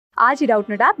आज ही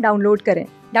Doubtnut app download करें।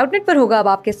 डाउटनट पर होगा अब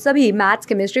आपके सभी मैथ्स,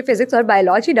 केमिस्ट्री, फिजिक्स और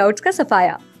बायोलॉजी डाउट्स का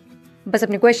सफाया। बस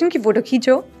अपने क्वेश्चन की फोटो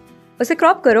खींचो, उसे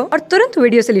क्रॉप करो और तुरंत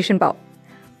वीडियो सोल्यूशन पाओ।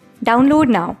 Download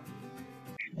now.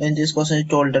 In this question is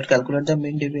told that calculate the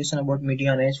mean deviation about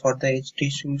median age for the age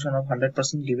distribution of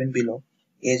 100% given below.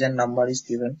 Age and number is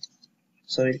given.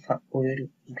 So we'll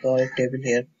draw a table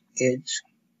here. Age,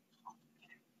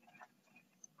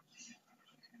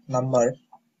 number,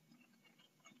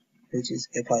 which is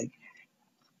Fi,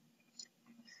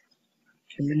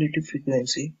 cumulative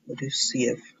frequency, that is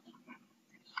CF,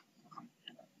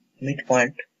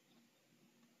 midpoint,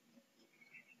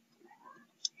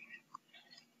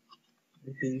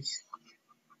 which is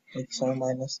xi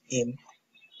minus m,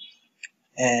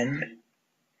 and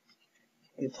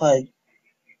Fi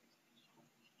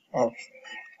of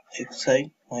xi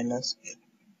minus m.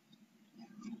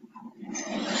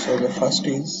 So the first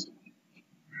is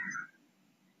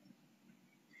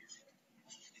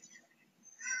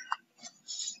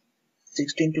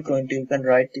 16 to 20. You can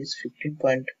write this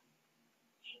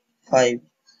 15.5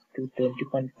 to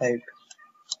 20.5.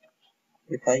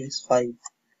 Fi is 5.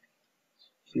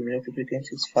 Cumulative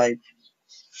frequency is 5.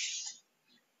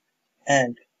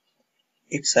 And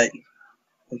xi,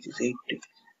 which is 80,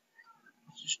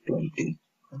 which is 20,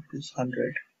 which is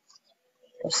 100.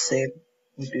 For same,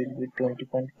 it will be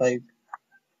 20.5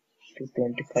 to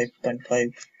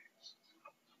 25.5,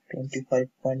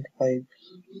 25.5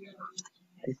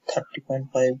 to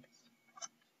 30.5,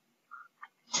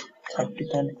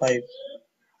 30.5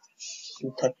 to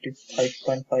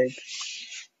 35.5,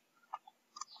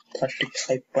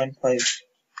 35.5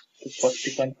 to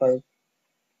 40.5,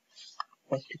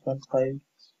 40.5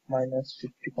 minus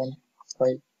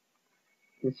 50.5,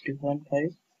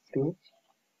 50.5 to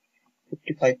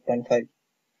 55.5.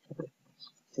 Okay.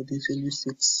 So this will be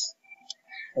 6,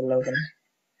 11,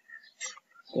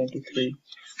 23,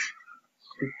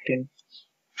 15,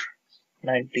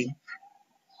 19,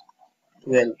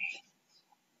 12,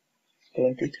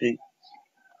 23,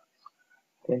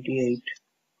 28,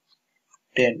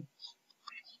 10,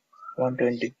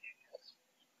 120,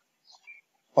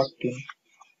 14,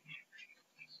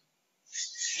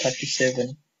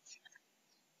 37,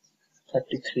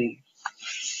 33,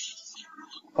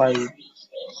 5,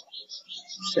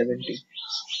 70,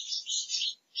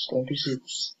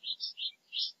 26,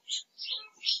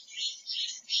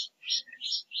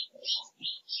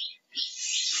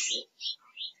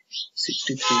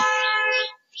 63,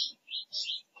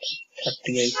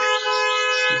 38,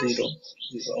 0,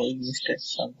 0. I missed that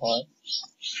somewhere.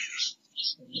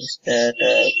 I missed that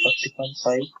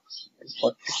 40.5 to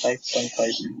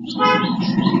 45.5.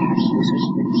 This is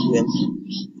 12,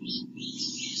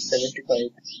 75,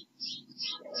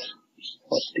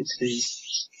 43,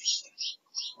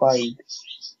 5,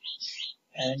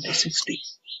 and 60.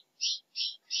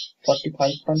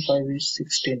 45.5 is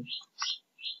 16,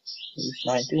 is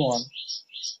 91,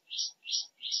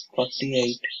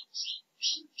 48,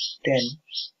 10,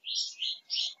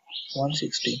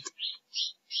 160,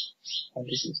 and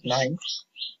this is 9,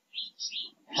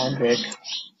 100,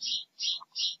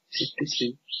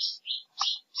 53,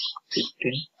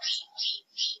 15,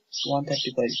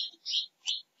 135.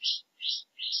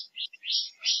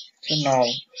 So now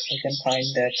we can find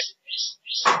that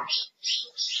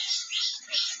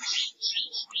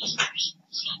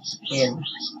n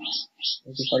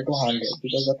is equal to 100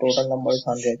 because the total number is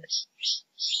 100.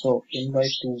 So n by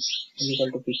 2 is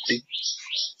equal to 50,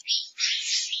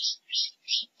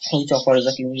 which offers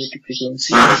the cumulative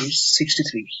frequency is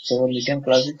 63. So the median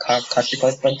class is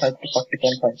 35.5 to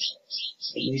 40.5.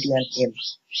 So median n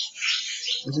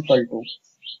is equal to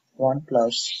 1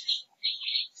 plus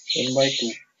n by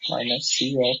 2 minus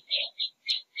c of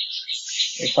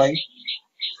fi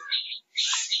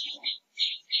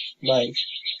by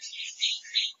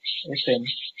fn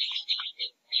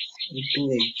into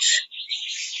h,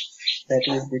 that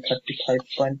will be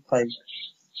 35.5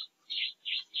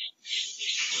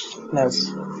 plus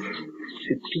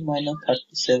 50 minus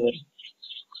 37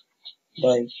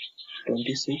 by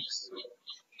 26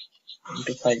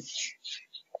 into 5,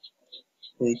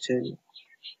 which is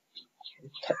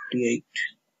 38.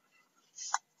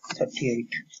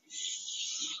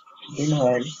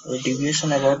 Meanwhile, the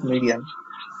deviation about median,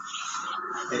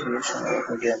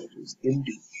 is MD,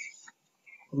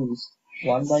 is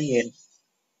 1 by n,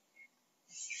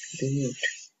 limit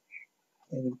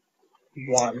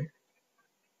 1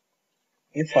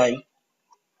 fi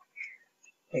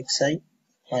xi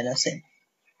minus n.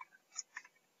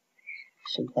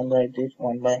 So you can write this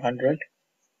 1 by 100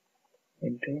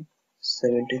 into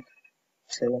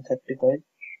 735,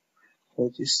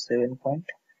 which is 7.3.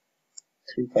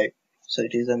 7.35. So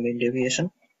it is the mean deviation.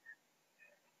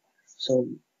 So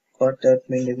got that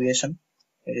mean deviation.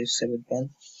 It is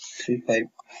 7.35.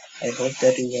 I hope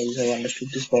that you guys have understood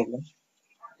this problem.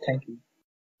 Thank you.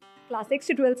 Class 6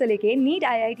 से 12 से लेके NEET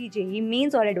IIT JEE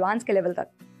mains और advance के level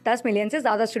तक 10 million से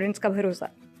ज्यादा students का भरोसा।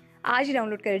 आज ही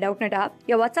डाउनलोड करें डाउटनेट ऐप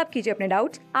या व्हाट्सएप कीजिए अपने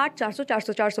डाउट्स 8400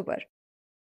 400 400 पर।